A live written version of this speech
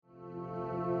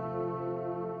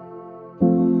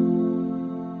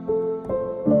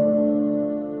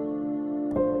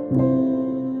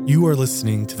You are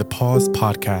listening to the Pause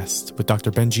Podcast with Dr.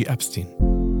 Benji Epstein,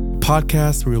 a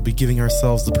podcast where we'll be giving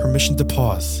ourselves the permission to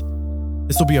pause.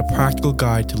 This will be a practical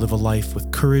guide to live a life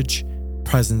with courage,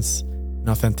 presence, and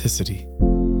authenticity.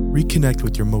 Reconnect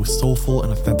with your most soulful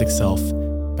and authentic self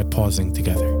by pausing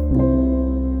together.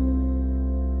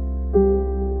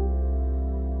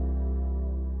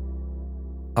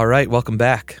 All right, welcome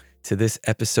back to this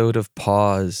episode of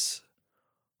Pause,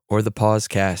 or the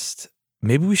Pausecast.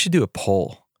 Maybe we should do a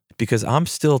poll, because I'm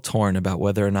still torn about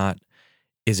whether or not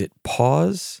is it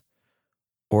Pause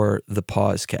or the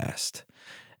Pausecast.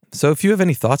 So if you have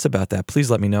any thoughts about that, please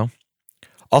let me know.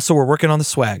 Also, we're working on the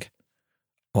swag.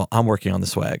 Well, I'm working on the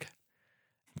swag,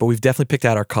 but we've definitely picked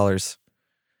out our colors.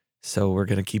 So we're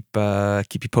gonna keep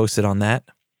you posted on that.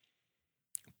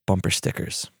 Bumper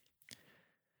stickers.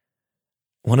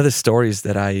 One of the stories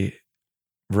that I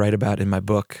write about in my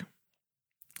book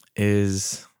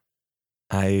is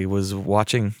I was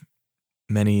watching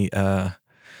many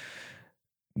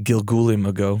Gilgulim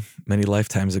ago, many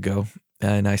lifetimes ago,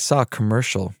 and I saw a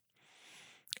commercial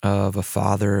of a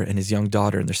father and his young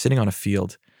daughter, and they're sitting on a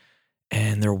field,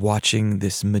 and they're watching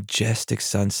this majestic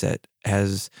sunset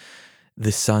as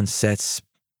the sun sets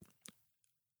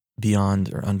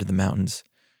beyond or under the mountains,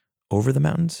 over the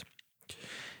mountains.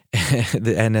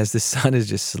 And as the sun is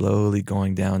just slowly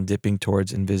going down, dipping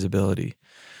towards invisibility,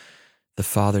 the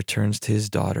father turns to his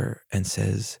daughter and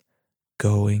says,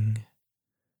 "Going,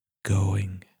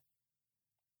 going,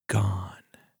 gone."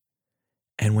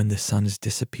 And when the sun has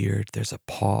disappeared, there's a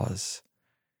pause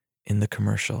in the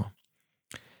commercial.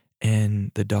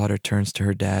 And the daughter turns to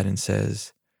her dad and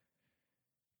says,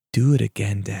 "Do it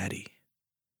again, Daddy."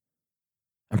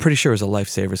 I'm pretty sure it was a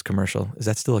Lifesavers commercial. Is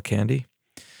that still a candy?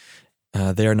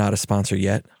 They are not a sponsor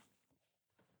yet,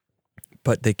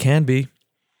 but they can be.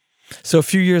 So a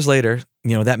few years later,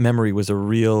 that memory was it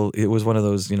was one of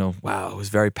those, wow, it was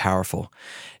very powerful.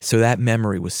 So that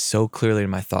memory was so clearly in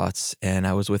my thoughts. And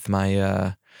I was with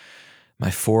my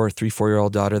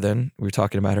 4-year-old daughter then. We were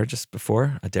talking about her just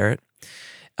before, Adaret.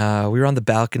 We were on the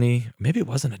balcony. Maybe it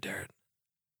wasn't Adaret.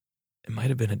 It might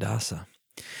have been Hadassah.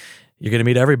 You're going to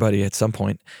meet everybody at some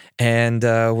point. And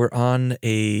we're on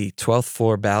a 12th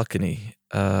floor balcony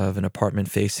of an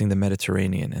apartment facing the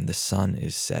Mediterranean, and the sun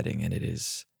is setting, and it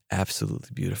is absolutely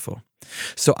beautiful.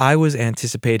 So I was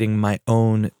anticipating my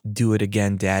own do it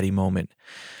again, Daddy moment.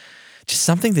 Just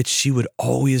something that she would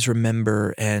always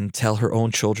remember and tell her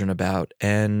own children about.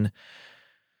 And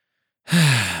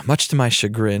much to my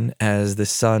chagrin, as the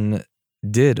sun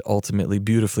did ultimately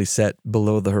beautifully set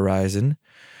below the horizon,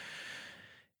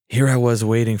 here I was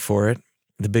waiting for it,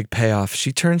 the big payoff.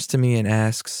 She turns to me and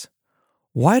asks,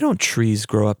 "Why don't trees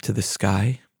grow up to the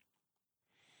sky?"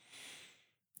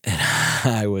 And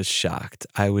I was shocked.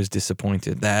 I was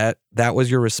disappointed. That was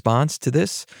your response to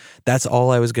this? That's all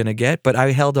I was going to get? But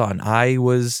I held on. I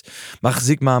was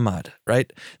Mahzik Mamad,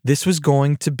 right? This was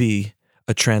going to be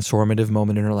a transformative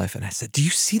moment in her life. And I said, "Do you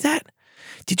see that?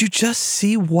 Did you just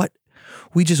see what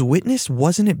we just witnessed?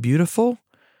 Wasn't it beautiful?"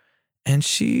 And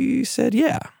she said,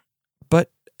 "Yeah. But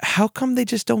how come they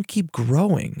just don't keep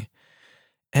growing?"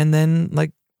 And then,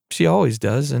 like she always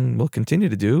does and will continue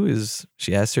to do, is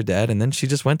she asked her dad, and then she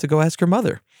just went to go ask her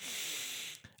mother.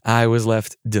 I was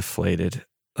left deflated.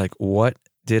 Like, what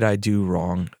did I do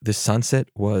wrong? The sunset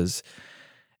was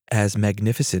as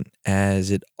magnificent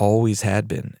as it always had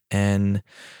been. And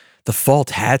the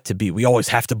fault had to be, we always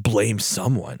have to blame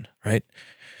someone, right?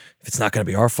 If it's not going to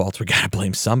be our fault, we got to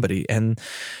blame somebody. And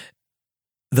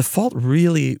the fault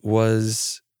really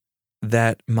was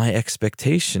that my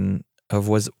expectation of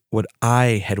was what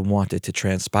I had wanted to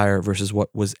transpire versus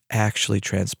what was actually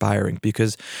transpiring.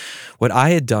 Because what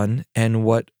I had done and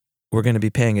what we're going to be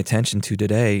paying attention to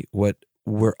today, what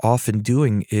we're often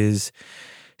doing is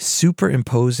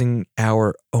superimposing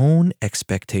our own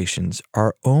expectations,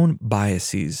 our own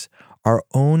biases, our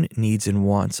own needs and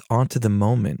wants onto the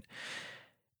moment.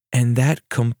 And that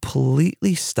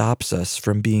completely stops us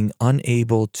from being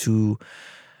unable to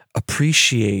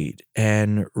appreciate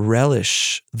and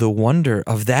relish the wonder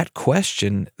of that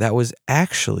question that was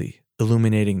actually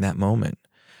illuminating that moment.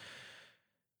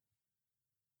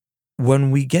 When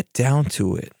we get down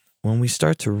to it, when we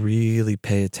start to really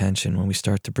pay attention, when we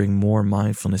start to bring more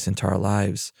mindfulness into our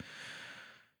lives,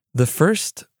 the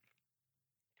first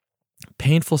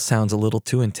painful sounds a little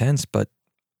too intense, but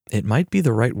it might be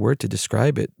the right word to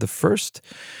describe it. The first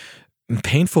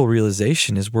painful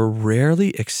realization is we're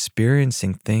rarely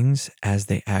experiencing things as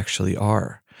they actually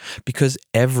are. because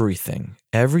everything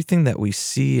that we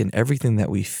see and everything that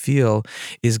we feel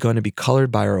is going to be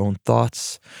colored by our own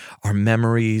thoughts, our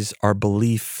memories, our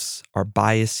beliefs, our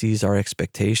biases, our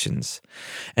expectations.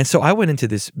 And so I went into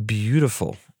this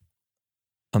beautiful,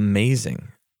 amazing,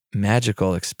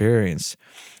 magical experience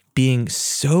being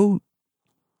so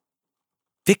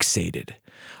fixated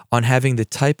on having the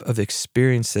type of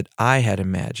experience that I had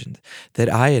imagined, that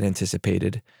I had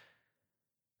anticipated,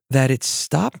 that it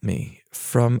stopped me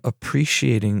from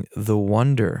appreciating the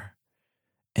wonder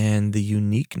and the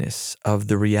uniqueness of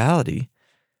the reality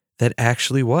that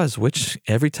actually was, which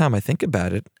every time I think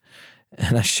about it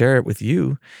and I share it with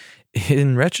you,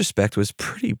 in retrospect was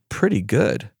pretty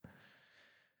good.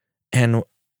 And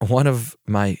one of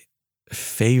my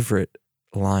favorite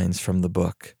lines from the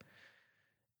book,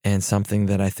 and something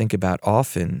that I think about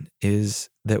often, is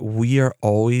that we are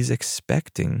always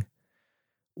expecting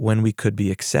when we could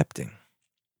be accepting.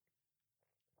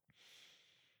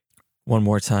 One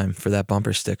more time for that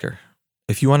bumper sticker.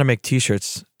 If you want to make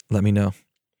t-shirts, let me know.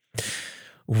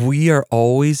 We are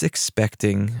always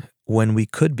expecting when we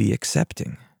could be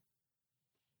accepting.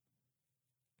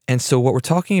 And so what we're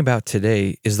talking about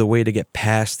today is the way to get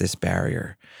past this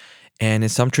barrier. And in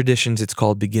some traditions, it's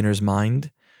called beginner's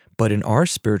mind. But in our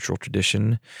spiritual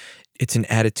tradition, it's an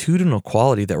attitudinal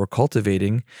quality that we're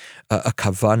cultivating, a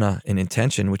kavana, an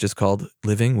intention, which is called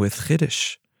living with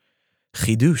chidush,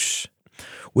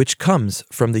 which comes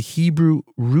from the Hebrew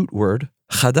root word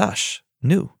chadash,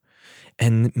 new,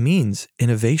 and means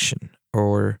innovation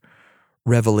or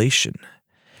revelation.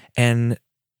 And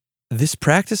this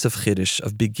practice of chidush,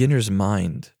 of beginner's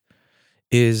mind,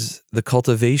 is the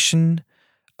cultivation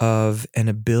of an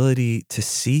ability to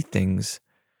see things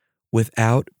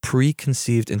without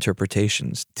preconceived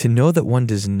interpretations, to know that one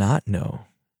does not know,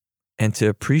 and to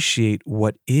appreciate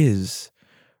what is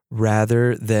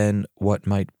rather than what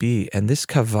might be. And this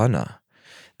kavana,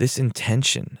 this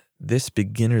intention, this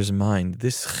beginner's mind,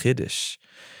 this chidush,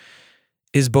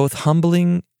 is both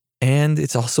humbling and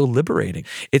it's also liberating.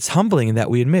 It's humbling in that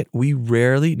we admit we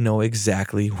rarely know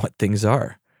exactly what things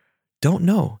are. Don't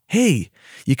know. Hey,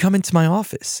 you come into my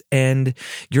office and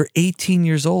you're 18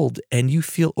 years old and you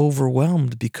feel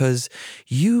overwhelmed because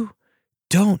you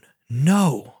don't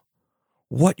know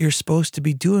what you're supposed to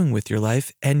be doing with your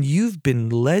life, and you've been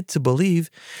led to believe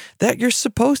that you're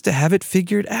supposed to have it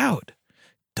figured out.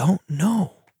 Don't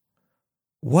know.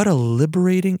 What a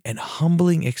liberating and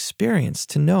humbling experience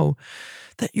to know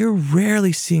that you're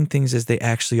rarely seeing things as they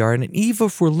actually are. And even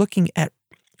if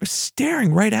we're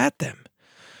staring right at them,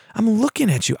 I'm looking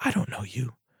at you. I don't know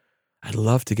you. I'd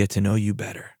love to get to know you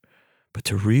better. But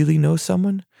to really know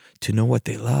someone, to know what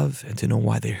they love and to know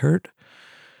why they hurt,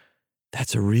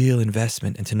 that's a real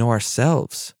investment. And to know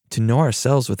ourselves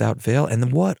without veil.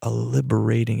 And what a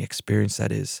liberating experience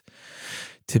that is.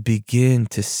 To begin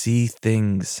to see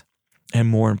things, and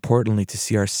more importantly, to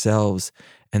see ourselves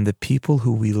and the people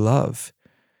who we love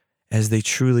as they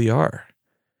truly are.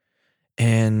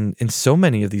 And in so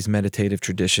many of these meditative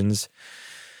traditions,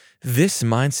 this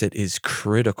mindset is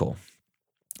critical.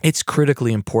 It's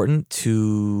critically important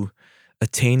to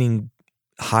attaining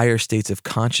higher states of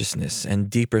consciousness and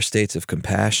deeper states of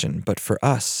compassion. But for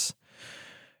us,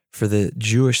 for the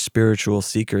Jewish spiritual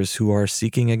seekers who are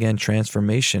seeking, again,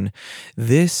 transformation,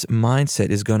 this mindset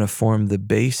is going to form the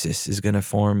basis, is going to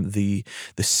form the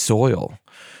soil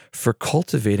for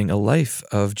cultivating a life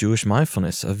of Jewish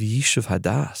mindfulness, of Yishuv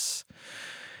Hadas.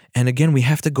 And again, we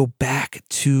have to go back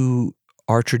to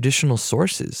our traditional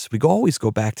sources. We always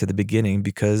go back to the beginning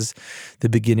because the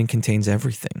beginning contains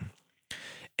everything.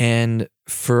 And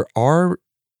for our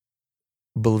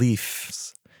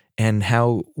beliefs and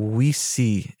how we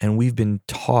see and we've been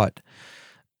taught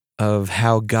of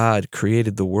how God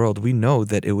created the world, we know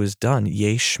that it was done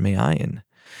yesh me'ayin,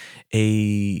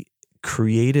 a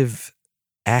creative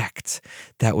act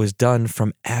that was done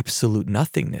from absolute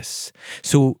nothingness.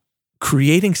 So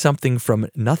creating something from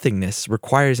nothingness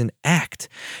requires an act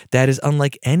that is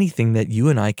unlike anything that you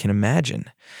and I can imagine.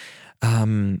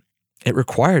 It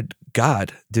required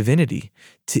God, divinity,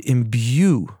 to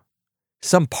imbue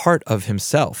some part of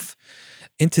himself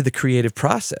into the creative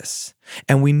process.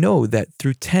 And we know that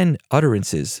through 10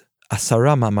 utterances,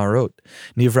 Asara Mamarot,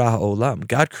 Nivra Olam,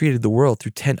 God created the world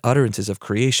through 10 utterances of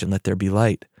creation. Let there be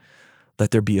light. Let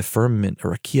there be a firmament,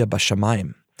 or Rakia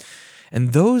Bashamayim.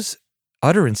 And those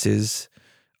utterances,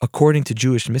 according to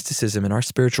Jewish mysticism and our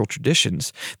spiritual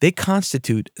traditions, they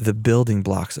constitute the building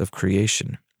blocks of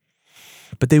creation.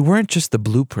 But they weren't just the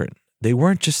blueprint. They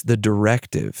weren't just the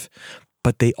directive,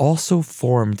 but they also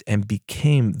formed and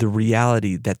became the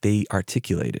reality that they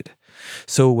articulated.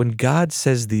 So when God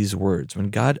says these words, when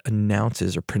God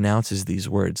announces or pronounces these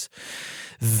words,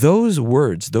 those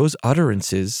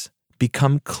utterances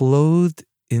become clothed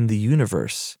in the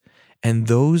universe. And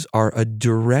those are a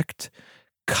direct,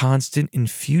 constant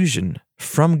infusion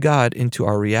from God into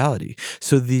our reality.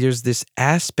 So there's this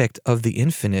aspect of the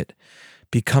infinite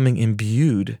becoming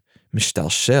imbued,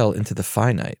 mishtalshel, into the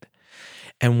finite.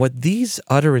 And what these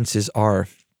utterances are,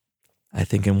 I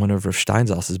think in one of Rav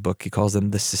Steinsaltz's book, he calls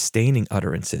them the sustaining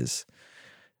utterances.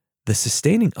 The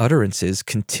sustaining utterances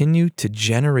continue to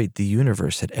generate the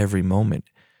universe at every moment.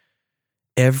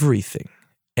 Everything,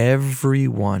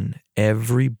 everyone,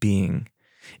 every being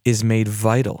is made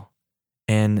vital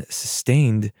and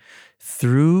sustained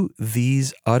through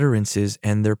these utterances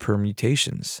and their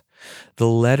permutations. The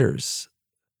letters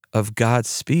of God's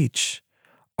speech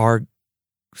are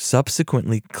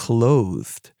subsequently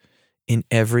clothed in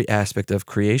every aspect of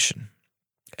creation.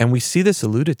 And we see this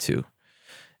alluded to,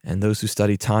 and those who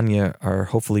study Tanya are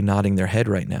hopefully nodding their head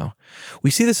right now. We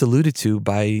see this alluded to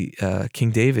by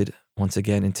King David, once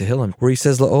again in Tehillim, where he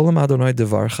says, La'olam Adonai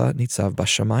devarcha nitzav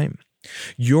bashamayim.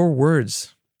 Your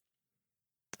words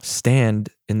stand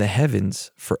in the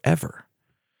heavens forever.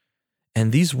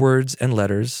 And these words and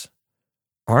letters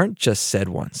aren't just said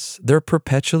once. They're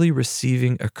perpetually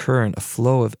receiving a current, a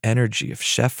flow of energy, of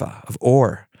shefa, of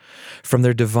or, from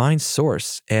their divine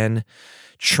source and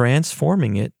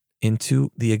transforming it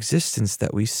into the existence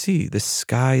that we see, the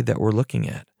sky that we're looking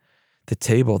at, the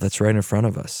table that's right in front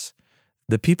of us,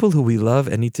 the people who we love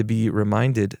and need to be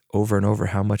reminded over and over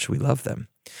how much we love them.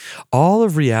 All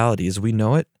of reality as we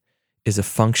know it is a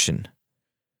function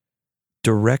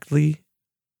directly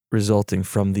resulting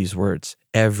from these words.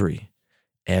 Every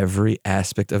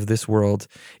aspect of this world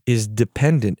is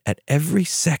dependent at every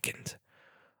second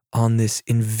on this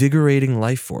invigorating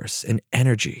life force and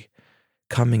energy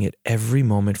coming at every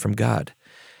moment from God.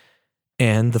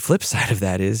 And the flip side of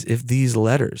that is, if these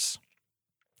letters,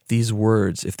 these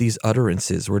words, if these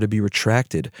utterances were to be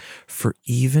retracted for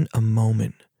even a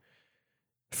moment,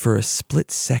 for a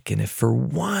split second, if for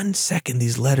 1 second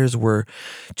these letters were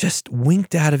just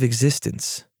winked out of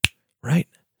existence, right?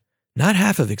 Not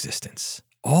half of existence,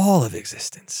 all of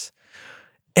existence.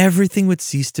 Everything would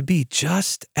cease to be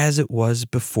just as it was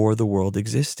before the world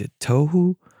existed.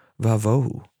 Tohu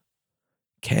vavohu.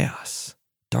 Chaos,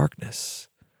 darkness.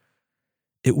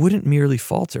 It wouldn't merely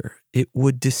falter. It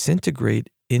would disintegrate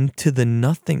into the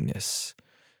nothingness,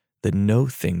 the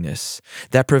no-thingness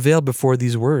that prevailed before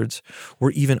these words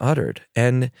were even uttered.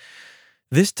 And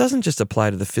this doesn't just apply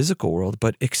to the physical world,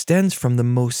 but extends from the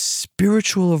most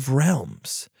spiritual of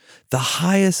realms, the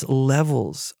highest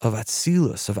levels of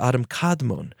Atzilus, of Adam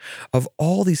Kadmon, of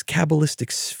all these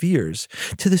Kabbalistic spheres,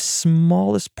 to the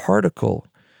smallest particle.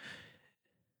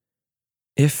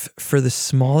 If for the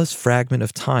smallest fragment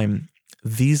of time,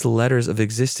 these letters of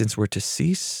existence were to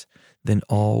cease, then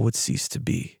all would cease to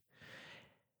be.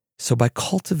 So by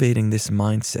cultivating this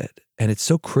mindset, and it's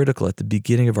so critical at the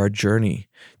beginning of our journey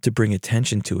to bring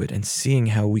attention to it and seeing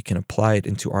how we can apply it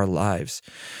into our lives,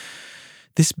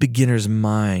 this beginner's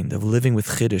mind of living with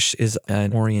Chiddush is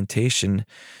an orientation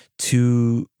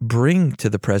to bring to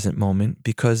the present moment,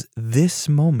 because this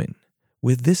moment,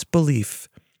 with this belief,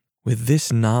 with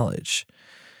this knowledge,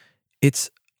 it's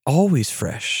always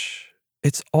fresh.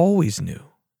 It's always new.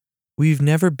 We've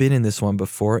never been in this one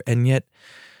before, and yet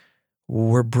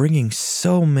we're bringing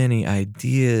so many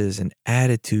ideas and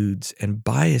attitudes and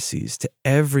biases to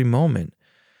every moment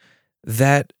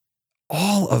that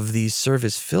all of these serve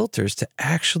as filters to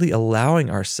actually allowing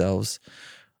ourselves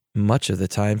much of the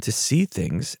time to see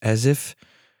things as if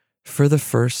for the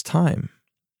first time.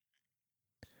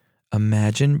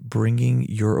 Imagine bringing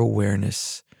your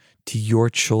awareness to your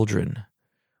children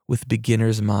with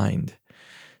beginner's mind,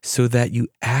 so that you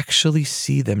actually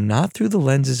see them not through the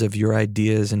lenses of your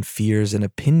ideas and fears and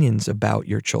opinions about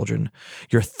your children,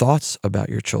 your thoughts about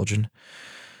your children,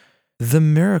 the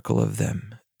miracle of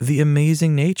them, the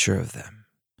amazing nature of them.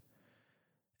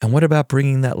 And what about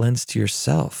bringing that lens to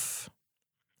yourself?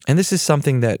 And this is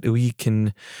something that we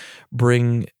can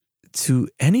bring to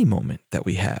any moment that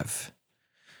we have.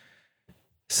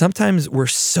 Sometimes we're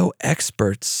so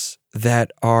experts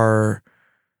that our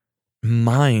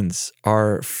minds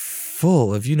are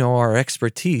full of, our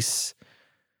expertise.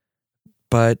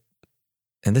 But,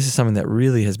 and this is something that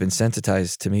really has been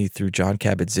sensitized to me through Jon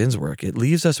Kabat-Zinn's work, it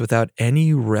leaves us without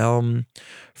any realm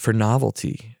for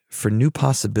novelty, for new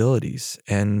possibilities.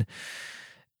 And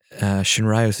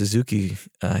Shunryu Suzuki,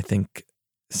 I think,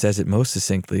 says it most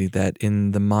succinctly, that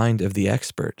in the mind of the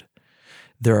expert,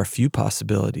 there are few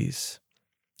possibilities.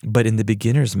 But in the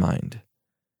beginner's mind,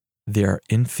 there are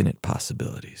infinite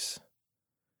possibilities.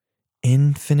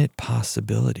 infinite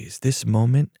possibilities. This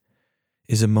moment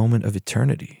is a moment of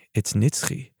eternity. It's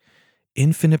nitzchi,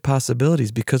 infinite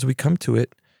possibilities, because we come to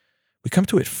it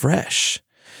fresh.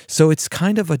 So it's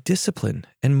kind of a discipline,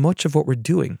 and much of what we're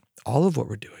doing, all of what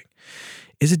we're doing,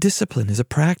 is a discipline, is a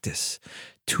practice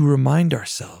to remind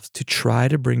ourselves to try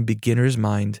to bring beginner's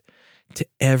mind to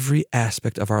every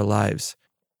aspect of our lives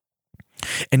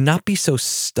and not be so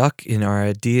stuck in our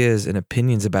ideas and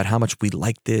opinions about how much we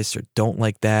like this or don't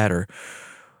like that, or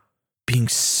being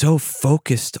so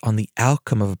focused on the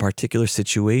outcome of a particular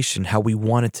situation, how we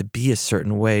want it to be a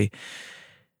certain way.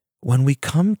 When we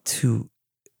come to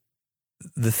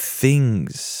the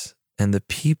things and the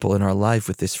people in our life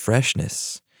with this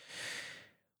freshness,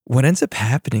 what ends up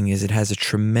happening is it has a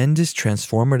tremendous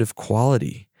transformative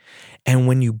quality. And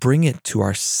when you bring it to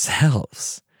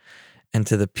ourselves and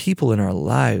to the people in our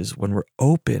lives, when we're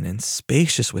open and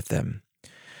spacious with them,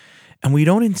 and we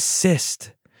don't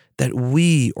insist that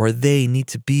we or they need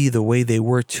to be the way they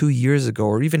were 2 years ago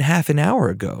or even half an hour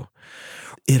ago,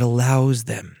 it allows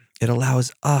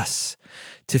us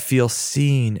to feel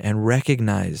seen and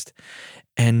recognized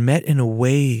and met in a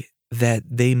way that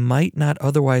they might not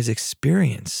otherwise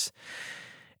experience.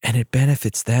 And it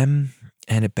benefits them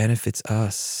and it benefits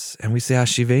us. And we say,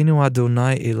 Hashivenu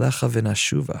Adonai elecha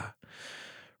v'nashuva.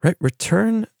 Right?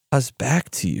 Return us back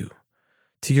to you,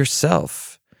 to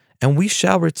yourself, and we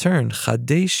shall return.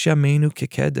 Chadesh yameinu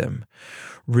kekedem.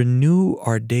 Renew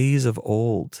our days of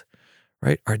old.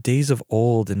 Right? Our days of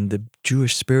old, and the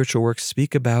Jewish spiritual works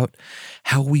speak about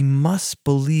how we must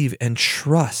believe and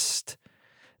trust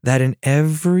that in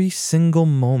every single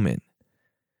moment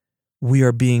we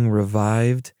are being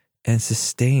revived and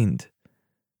sustained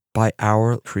by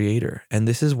our Creator. And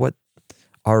this is what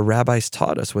our rabbis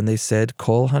taught us when they said,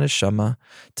 Kol haneshama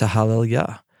tahalel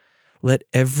yah. Let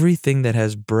everything that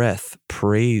has breath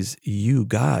praise you,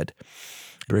 God.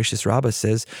 Bereshis Rabbah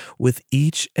says, with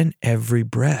each and every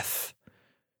breath,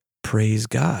 praise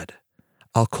God.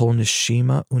 Al kol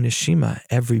neshima uneshima,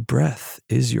 every breath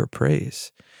is your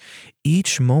praise.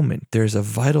 Each moment there's a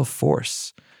vital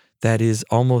force that is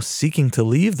almost seeking to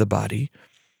leave the body,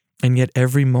 and yet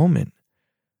every moment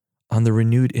on the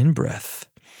renewed in-breath,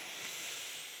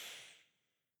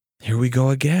 here we go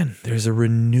again. There's a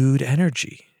renewed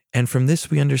energy. And from this,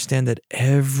 we understand that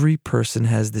every person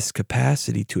has this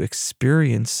capacity to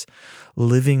experience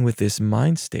living with this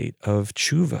mind state of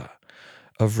tshuva,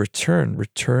 of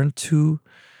return to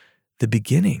the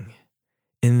beginning.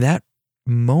 In that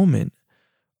moment,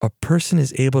 a person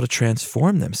is able to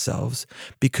transform themselves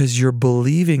because you're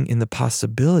believing in the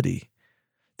possibility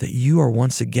that you are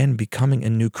once again becoming a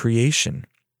new creation.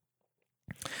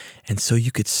 And so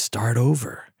you could start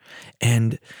over.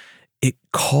 And it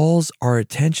calls our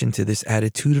attention to this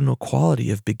attitudinal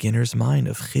quality of beginner's mind,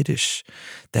 of chiddush,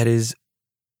 that is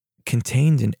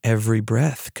contained in every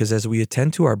breath. Because as we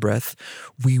attend to our breath,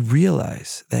 we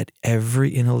realize that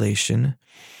every inhalation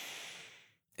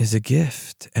is a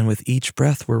gift. And with each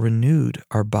breath, we're renewed,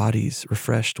 our bodies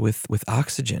refreshed with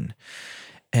oxygen.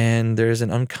 And there's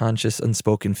an unconscious,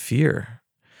 unspoken fear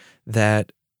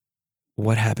that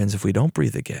what happens if we don't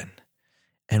breathe again?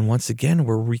 And once again,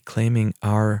 we're reclaiming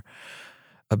our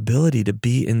ability to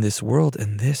be in this world,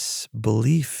 and this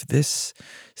belief, this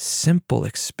simple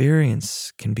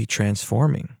experience can be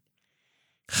transforming.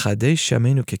 Chadesh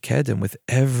yameinu kekedem, with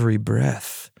every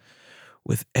breath,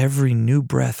 with every new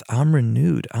breath, I'm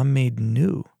renewed, I'm made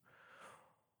new.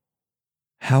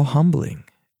 How humbling,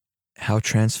 how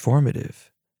transformative,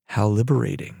 how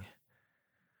liberating.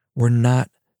 We're not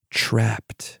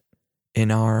trapped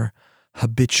in our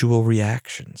habitual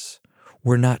reactions.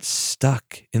 We're not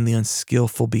stuck in the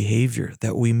unskillful behavior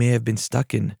that we may have been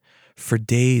stuck in for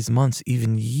days, months,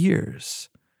 even years.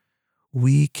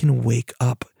 We can wake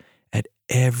up at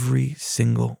every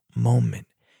single moment.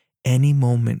 Any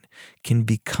moment can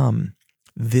become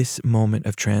this moment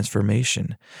of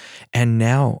transformation. And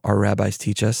now, our rabbis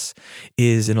teach us,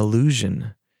 is an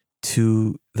allusion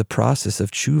to the process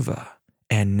of tshuva.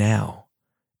 And now,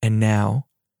 and now,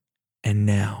 and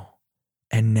now.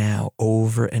 And now,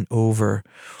 over and over,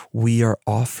 we are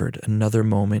offered another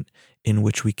moment in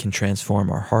which we can transform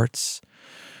our hearts,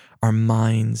 our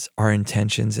minds, our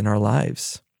intentions, and our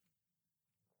lives.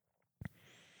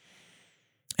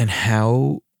 And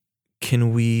how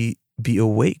can we be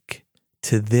awake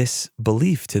to this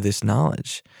belief, to this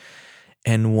knowledge?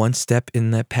 And one step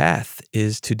in that path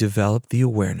is to develop the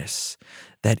awareness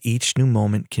that each new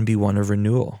moment can be one of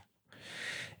renewal.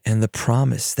 And the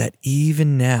promise that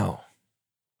even now,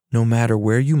 no matter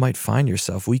where you might find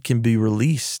yourself, we can be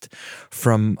released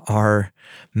from our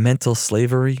mental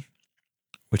slavery,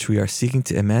 which we are seeking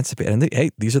to emancipate. And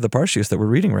these are the parshios that we're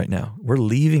reading right now. We're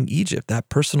leaving Egypt, that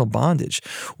personal bondage.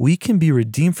 We can be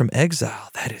redeemed from exile.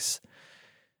 That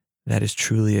is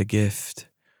truly a gift.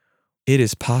 It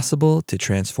is possible to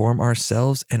transform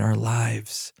ourselves and our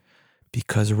lives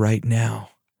because right now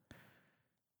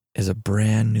is a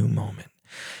brand new moment.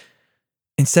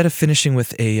 Instead of finishing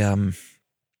with a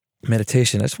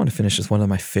meditation, I just want to finish with one of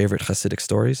my favorite Hasidic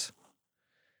stories.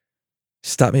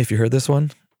 Stop me if you heard this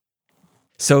one.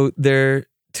 So there are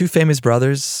two famous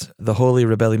brothers, the holy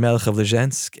Reb Elimelech of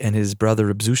Lezhensk and his brother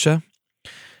Reb Zusha.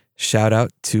 Shout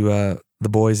out to the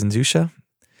boys in Zusha,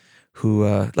 who,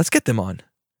 let's get them on.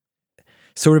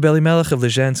 So Reb Elimelech of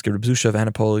Lezhensk and Reb Zusha of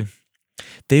Anapoli,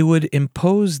 they would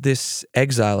impose this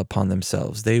exile upon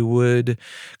themselves. They would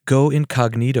go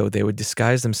incognito. They would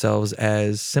disguise themselves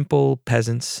as simple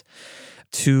peasants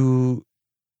to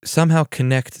somehow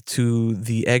connect to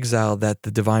the exile that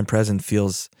the divine presence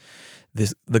feels,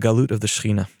 the galut of the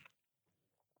Shekhinah.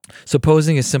 So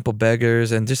posing as simple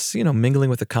beggars and just, mingling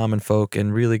with the common folk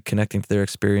and really connecting to their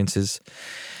experiences.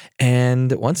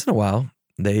 And once in a while,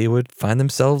 they would find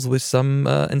themselves with some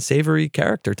unsavory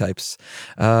character types,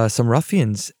 some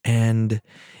ruffians. And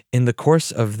in the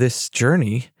course of this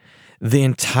journey, the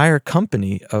entire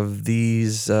company of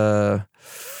these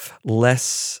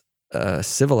less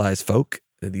civilized folk,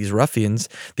 these ruffians,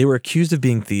 they were accused of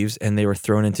being thieves and they were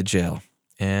thrown into jail.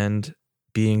 And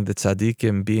being the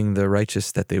tzaddikim, being the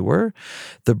righteous that they were,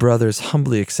 the brothers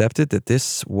humbly accepted that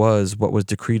this was what was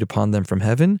decreed upon them from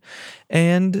heaven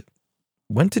and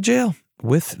went to jail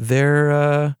with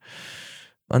their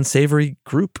unsavory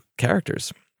group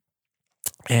characters.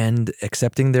 And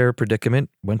accepting their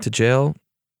predicament, went to jail.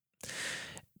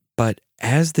 But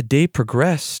as the day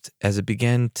progressed, as it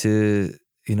began to,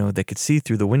 they could see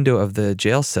through the window of the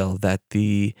jail cell that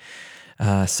the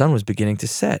sun was beginning to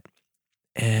set.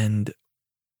 And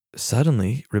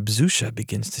suddenly, Reb Zusha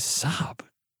begins to sob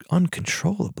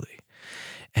uncontrollably.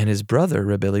 And his brother,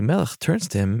 Reb Elimelech, turns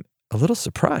to him a little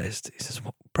surprised. He says,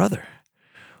 well, brother,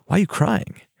 why are you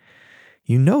crying?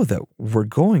 You know that we're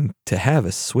going to have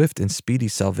a swift and speedy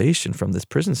salvation from this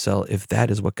prison cell if that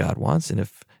is what God wants. And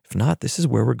if not, this is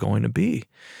where we're going to be.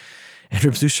 And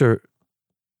Reb Zusha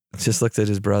just looked at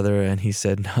his brother and he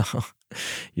said, no,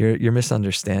 you're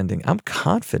misunderstanding. I'm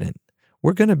confident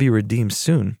we're going to be redeemed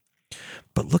soon.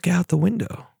 But look out the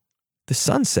window. The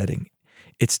sun's setting.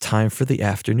 It's time for the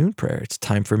afternoon prayer. It's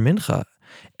time for mincha.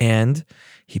 And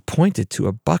he pointed to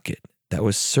a bucket that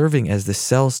was serving as the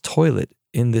cell's toilet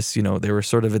in this, they were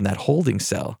sort of in that holding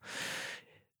cell.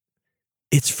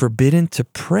 It's forbidden to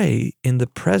pray in the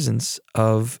presence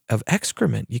of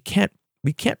excrement. We can't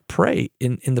pray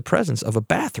in the presence of a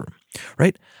bathroom,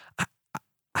 right?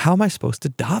 How am I supposed to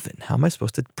daven? How am I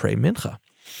supposed to pray mincha?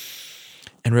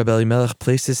 And Reb Elimelech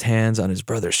placed his hands on his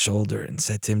brother's shoulder and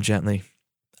said to him gently,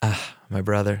 my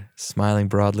brother, smiling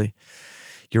broadly,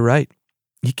 you're right.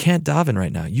 You can't daven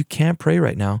right now. You can't pray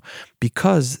right now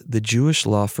because the Jewish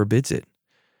law forbids it.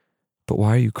 But why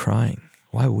are you crying?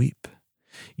 Why weep?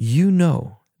 You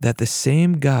know that the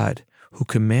same God who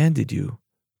commanded you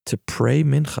to pray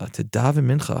mincha, to daven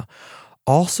mincha,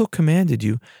 also commanded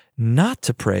you not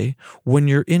to pray when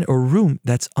you're in a room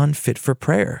that's unfit for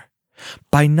prayer.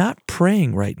 By not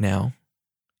praying right now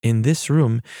in this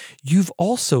room, you've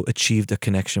also achieved a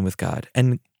connection with God.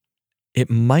 And it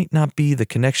might not be the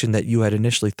connection that you had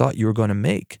initially thought you were going to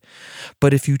make.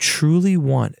 But if you truly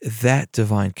want that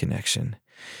divine connection,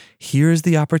 here is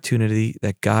the opportunity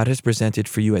that God has presented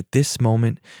for you at this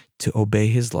moment to obey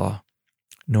his law,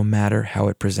 no matter how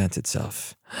it presents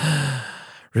itself.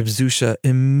 Reb Zusha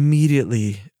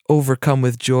immediately, overcome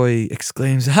with joy,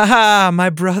 exclaims,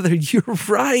 my brother, you're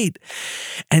right.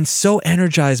 And so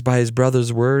energized by his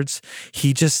brother's words,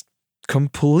 he just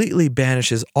completely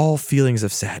banishes all feelings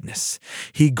of sadness.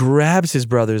 He grabs his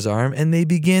brother's arm and they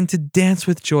begin to dance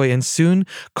with joy, and soon,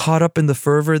 caught up in the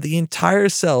fervor, the entire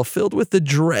cell filled with the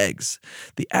dregs,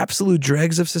 the absolute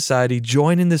dregs of society,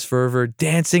 join in this fervor,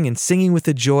 dancing and singing with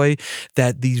the joy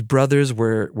that these brothers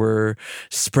were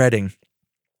spreading.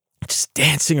 Just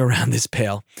dancing around this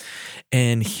pail.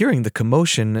 And hearing the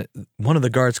commotion, one of the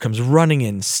guards comes running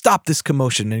in, stop this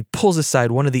commotion, and he pulls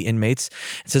aside one of the inmates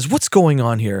and says, what's going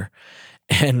on here?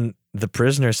 And the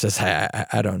prisoner says,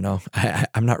 I don't know.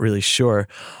 I'm not really sure.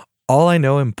 All I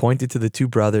know, and pointed to the two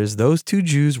brothers, those two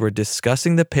Jews were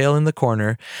discussing the pail in the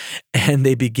corner, and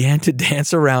they began to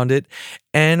dance around it,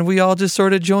 and we all just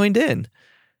sort of joined in.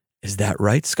 Is that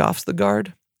right? Scoffs the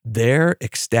guard. They're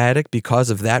ecstatic because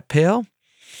of that pail?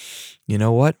 You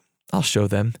know what? I'll show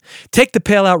them. Take the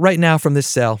pail out right now from this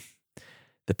cell.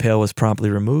 The pail was promptly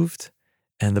removed,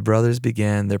 and the brothers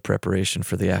began their preparation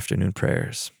for the afternoon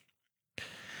prayers.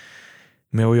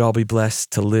 May we all be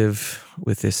blessed to live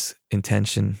with this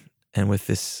intention and with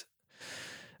this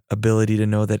ability to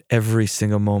know that every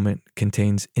single moment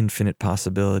contains infinite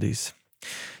possibilities.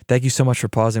 Thank you so much for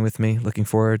pausing with me. Looking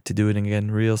forward to doing it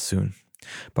again real soon.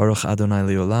 Baruch Adonai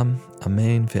Leolam.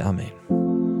 Amen ve'amen.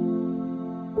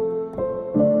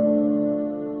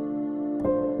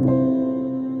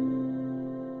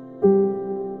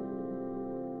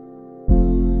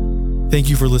 Thank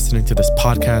you for listening to this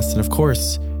podcast. And of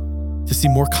course, to see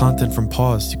more content from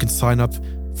Pause, you can sign up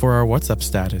for our WhatsApp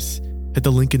status. Hit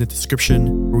the link in the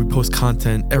description where we post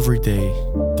content every day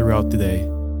throughout the day.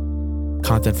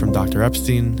 Content from Dr.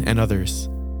 Epstein and others.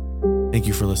 Thank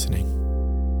you for listening.